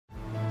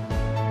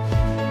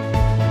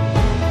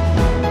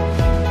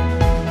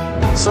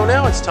So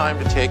now it's time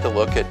to take a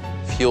look at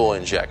fuel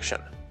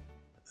injection.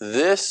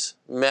 This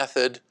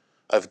method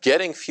of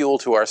getting fuel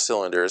to our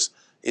cylinders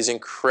is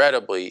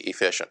incredibly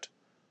efficient,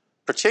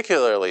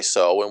 particularly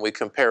so when we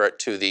compare it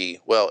to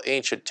the, well,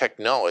 ancient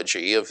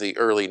technology of the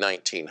early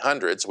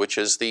 1900s, which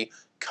is the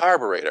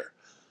carburetor.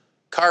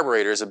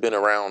 Carburetors have been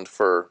around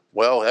for,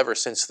 well, ever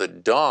since the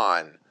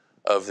dawn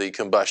of the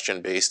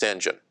combustion-based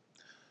engine.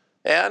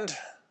 And it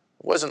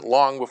wasn't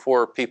long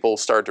before people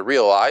started to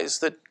realize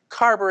that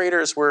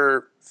carburetors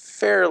were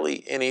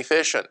fairly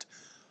inefficient.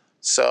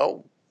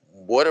 So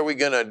what are we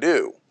going to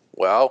do?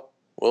 Well,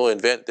 we'll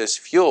invent this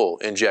fuel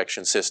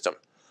injection system.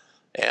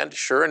 And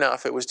sure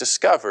enough, it was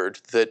discovered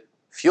that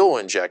fuel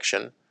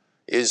injection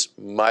is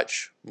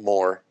much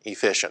more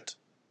efficient.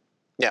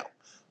 Now,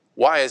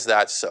 why is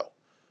that so?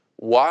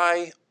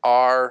 Why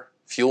are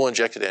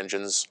fuel-injected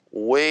engines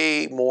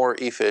way more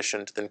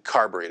efficient than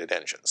carbureted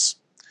engines?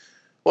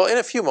 Well, in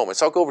a few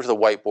moments, I'll go over to the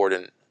whiteboard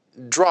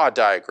and draw a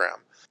diagram.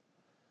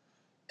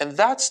 And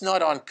that's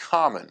not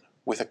uncommon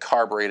with a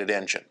carbureted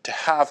engine, to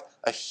have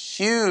a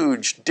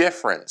huge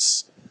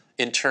difference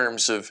in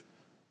terms of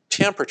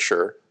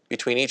temperature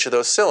between each of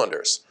those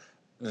cylinders.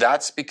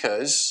 That's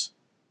because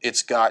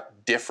it's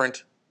got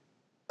different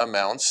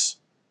amounts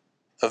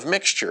of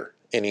mixture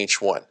in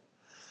each one.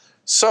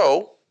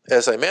 So,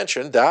 as I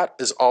mentioned, that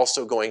is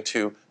also going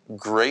to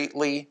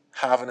greatly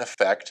have an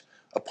effect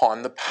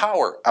upon the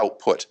power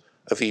output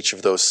of each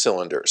of those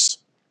cylinders.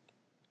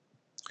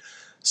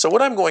 So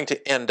what I'm going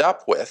to end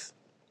up with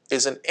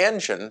is an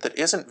engine that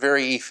isn't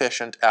very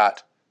efficient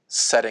at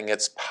setting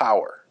its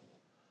power.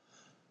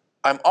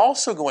 I'm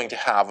also going to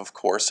have, of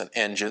course, an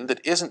engine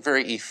that isn't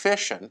very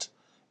efficient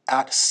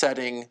at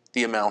setting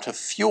the amount of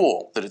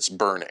fuel that it's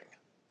burning.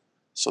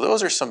 So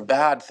those are some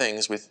bad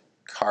things with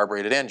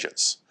carbureted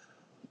engines.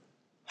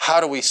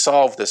 How do we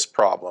solve this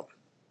problem?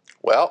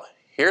 Well,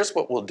 here's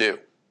what we'll do. I'm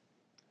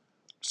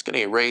just going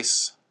to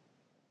erase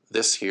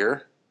this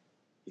here.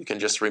 You can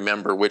just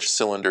remember which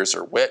cylinders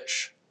are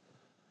which.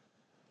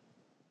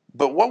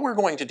 But what we're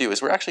going to do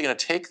is we're actually going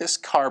to take this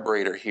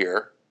carburetor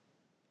here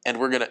and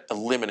we're going to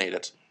eliminate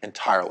it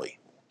entirely.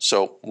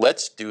 So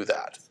let's do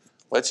that.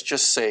 Let's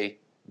just say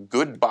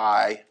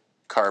goodbye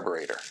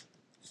carburetor.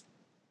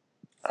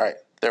 All right,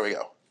 there we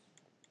go.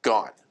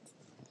 Gone.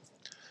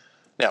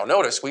 Now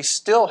notice we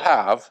still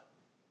have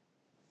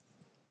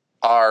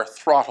our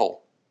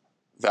throttle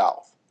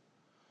valve.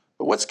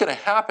 But what's going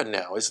to happen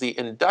now is the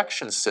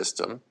induction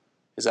system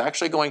is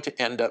actually going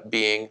to end up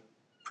being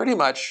pretty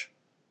much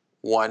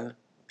one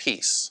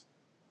piece.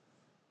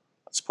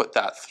 Let's put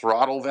that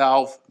throttle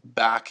valve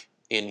back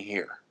in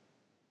here.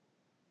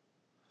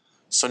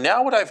 So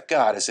now what I've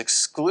got is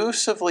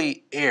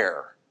exclusively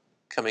air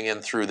coming in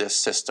through this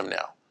system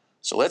now.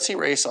 So let's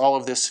erase all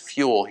of this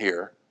fuel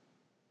here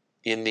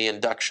in the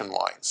induction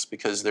lines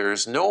because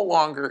there's no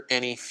longer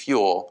any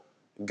fuel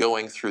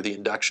going through the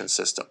induction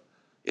system.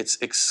 It's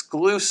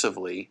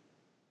exclusively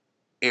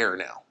air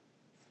now.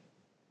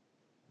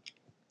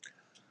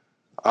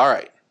 All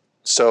right,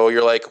 so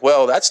you're like,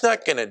 well, that's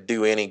not going to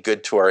do any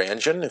good to our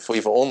engine if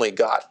we've only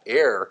got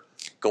air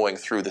going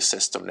through the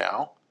system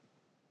now.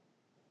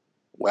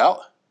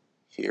 Well,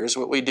 here's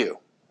what we do.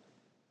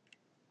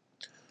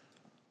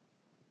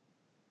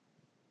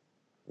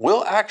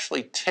 We'll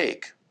actually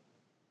take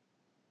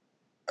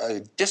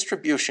a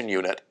distribution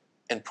unit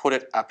and put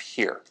it up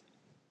here.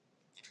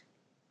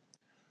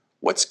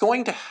 What's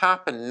going to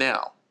happen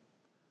now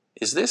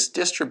is this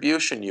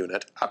distribution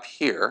unit up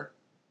here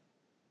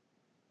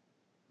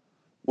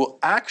will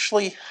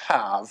actually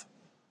have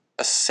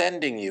a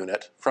sending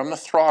unit from the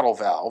throttle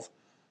valve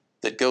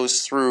that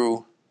goes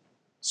through,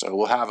 so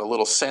we'll have a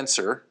little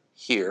sensor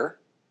here.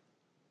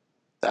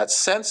 That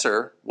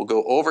sensor will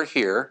go over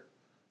here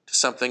to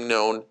something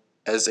known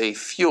as a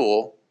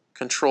fuel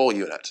control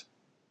unit.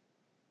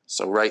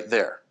 So right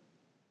there.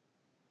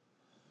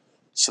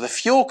 So the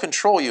fuel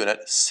control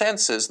unit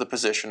senses the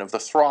position of the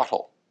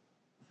throttle.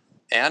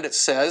 And it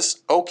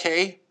says,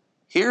 okay,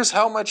 here's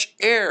how much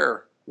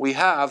air we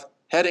have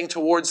heading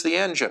towards the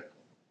engine.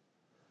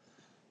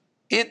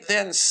 It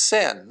then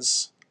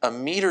sends a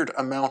metered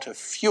amount of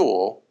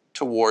fuel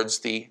towards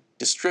the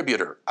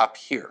distributor up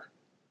here.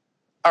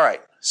 All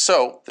right,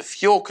 so the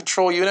fuel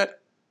control unit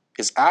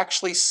is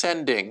actually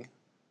sending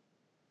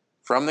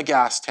from the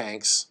gas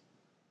tanks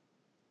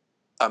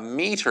a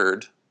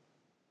metered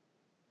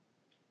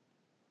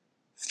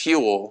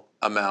fuel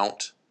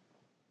amount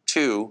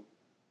to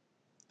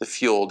the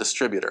fuel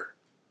distributor.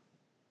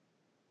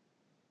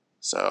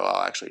 So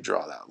I'll actually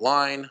draw that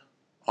line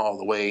all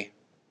the way,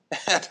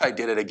 and I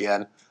did it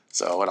again.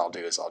 So what I'll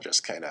do is I'll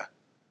just kind of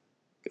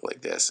go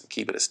like this and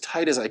keep it as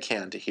tight as I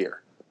can to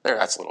here. There,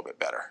 that's a little bit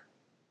better.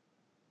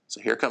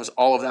 So here comes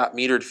all of that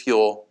metered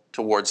fuel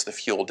towards the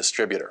fuel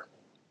distributor.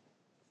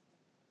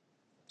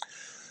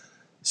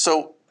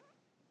 So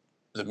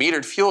the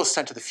metered fuel is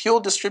sent to the fuel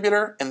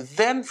distributor, and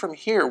then from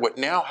here what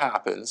now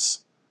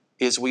happens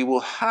is we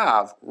will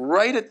have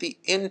right at the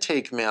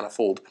intake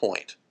manifold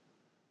point,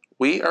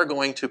 we are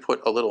going to put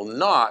a little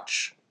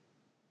notch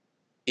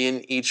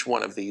in each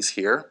one of these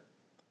here.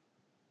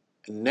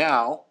 And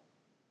now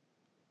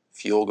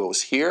fuel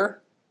goes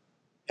here,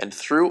 and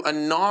through a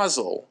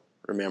nozzle,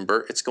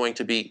 remember, it's going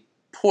to be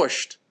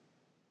pushed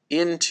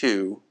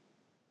into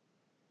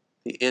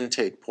the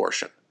intake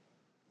portion.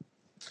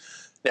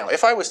 Now,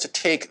 if I was to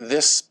take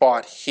this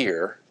spot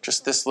here,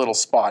 just this little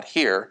spot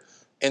here,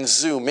 and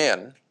zoom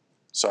in,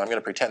 so I'm going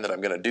to pretend that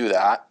I'm going to do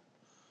that,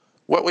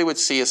 what we would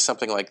see is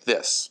something like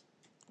this.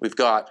 We've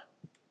got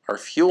our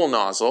fuel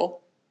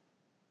nozzle,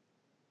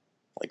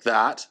 like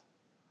that.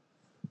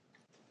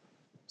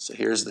 So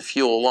here's the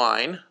fuel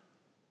line.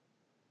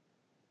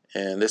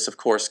 And this, of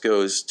course,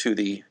 goes to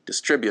the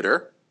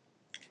distributor.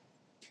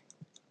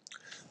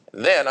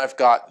 And then I've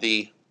got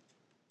the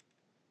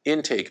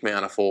intake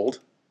manifold,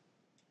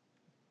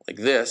 like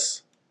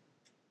this,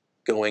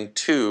 going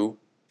to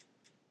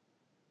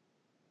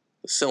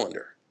the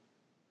cylinder.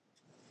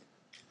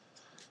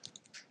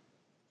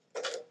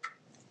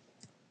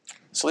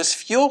 So this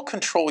fuel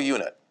control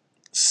unit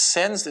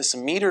sends this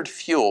metered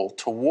fuel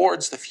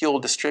towards the fuel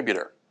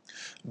distributor.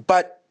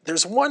 But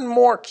there's one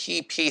more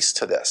key piece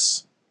to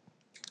this,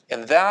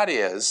 and that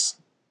is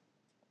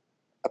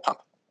a pump.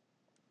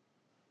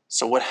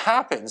 So what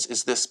happens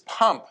is this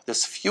pump,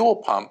 this fuel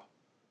pump,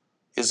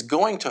 is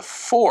going to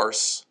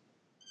force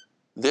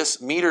this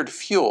metered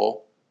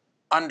fuel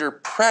under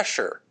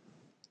pressure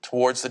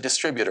towards the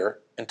distributor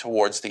and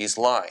towards these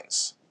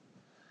lines.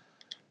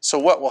 So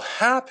what will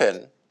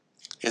happen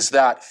is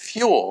that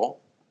fuel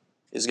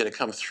is going to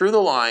come through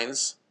the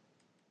lines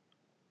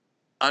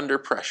under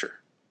pressure.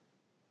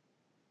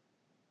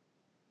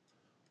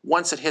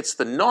 Once it hits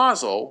the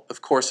nozzle,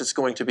 of course, it's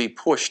going to be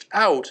pushed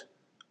out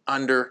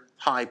under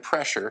high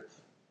pressure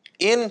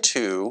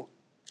into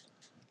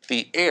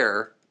the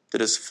air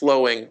that is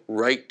flowing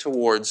right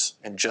towards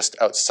and just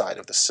outside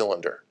of the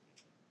cylinder.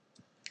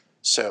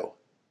 So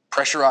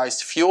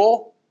pressurized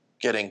fuel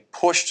getting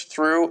pushed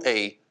through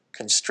a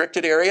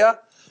constricted area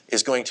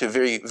is going to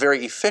be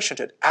very efficient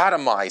at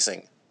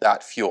atomizing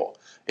that fuel.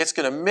 It's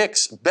going to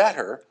mix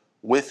better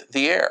with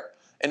the air,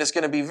 and it's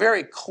going to be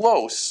very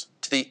close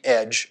to the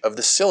edge of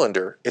the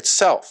cylinder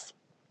itself.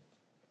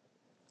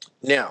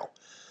 Now,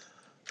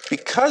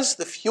 because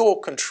the fuel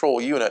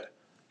control unit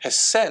has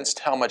sensed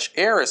how much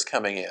air is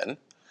coming in,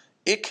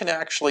 it can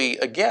actually,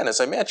 again, as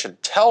I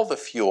mentioned, tell the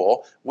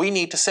fuel, we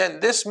need to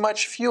send this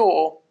much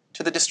fuel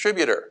to the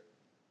distributor.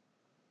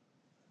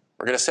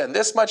 We're going to send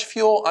this much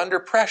fuel under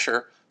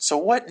pressure. So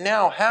what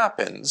now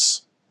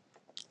happens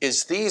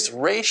is these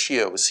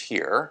ratios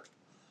here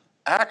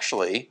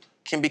actually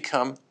can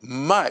become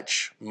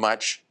much,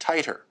 much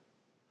tighter.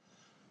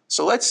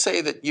 So let's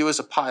say that you as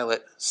a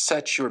pilot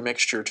set your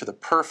mixture to the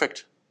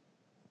perfect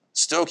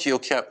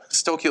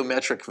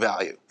stoichiometric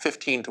value,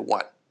 15 to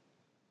 1.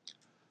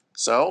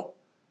 So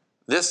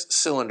this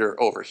cylinder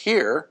over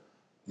here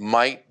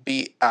might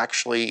be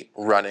actually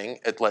running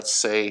at, let's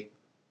say,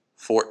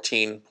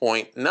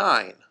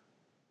 14.9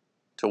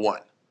 to 1.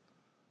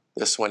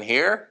 This one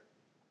here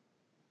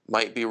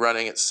might be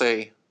running at,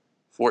 say,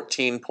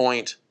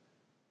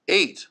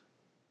 14.8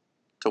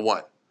 to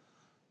 1.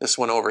 This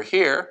one over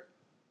here,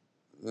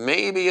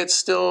 maybe it's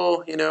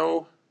still,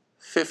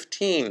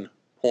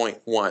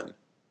 15.1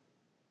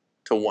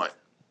 to 1.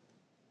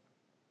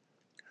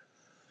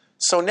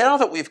 So now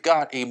that we've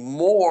got a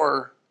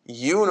more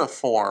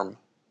uniform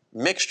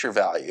mixture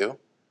value,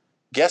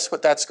 guess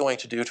what that's going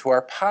to do to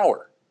our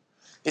power?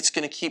 It's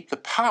going to keep the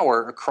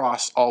power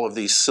across all of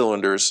these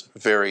cylinders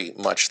very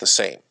much the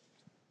same.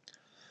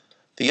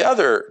 The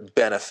other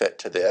benefit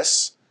to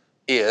this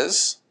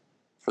is,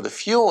 for the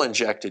fuel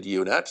injected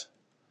unit,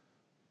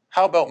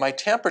 how about my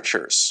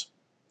temperatures?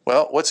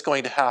 Well, what's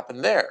going to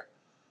happen there?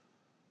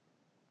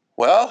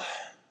 Well,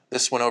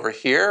 this one over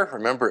here,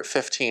 remember at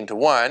 15 to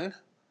 1,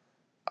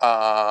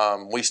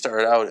 we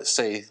started out at,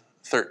 say,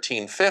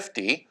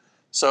 1350,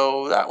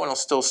 so that one will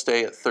still stay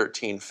at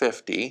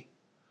 1350.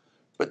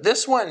 But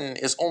this one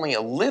is only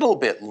a little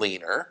bit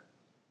leaner,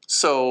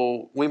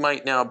 so we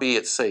might now be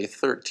at, say,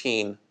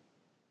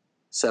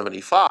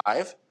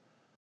 1375.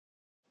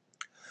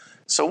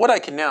 So what I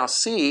can now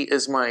see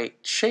is my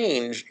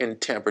change in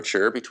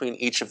temperature between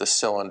each of the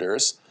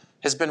cylinders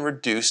has been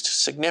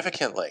reduced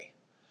significantly.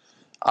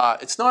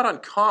 It's not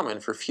uncommon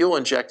for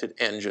fuel-injected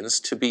engines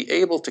to be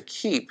able to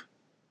keep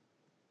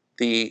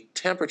the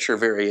temperature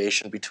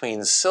variation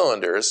between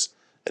cylinders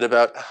at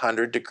about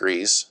 100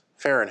 degrees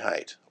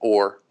Fahrenheit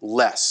or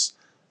less,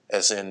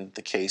 as in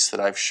the case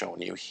that I've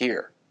shown you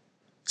here.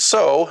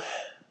 So,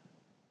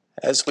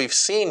 as we've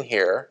seen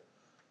here,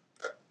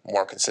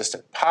 more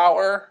consistent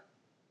power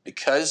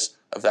because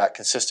of that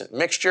consistent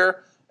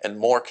mixture and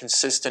more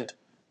consistent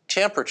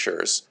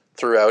temperatures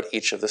throughout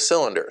each of the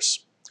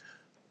cylinders.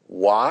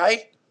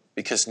 Why?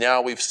 Because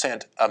now we've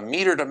sent a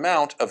metered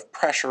amount of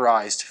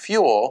pressurized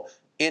fuel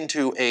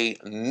into a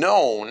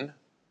known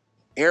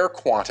air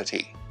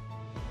quantity.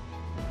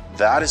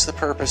 That is the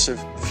purpose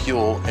of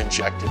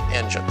fuel-injected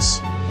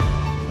engines.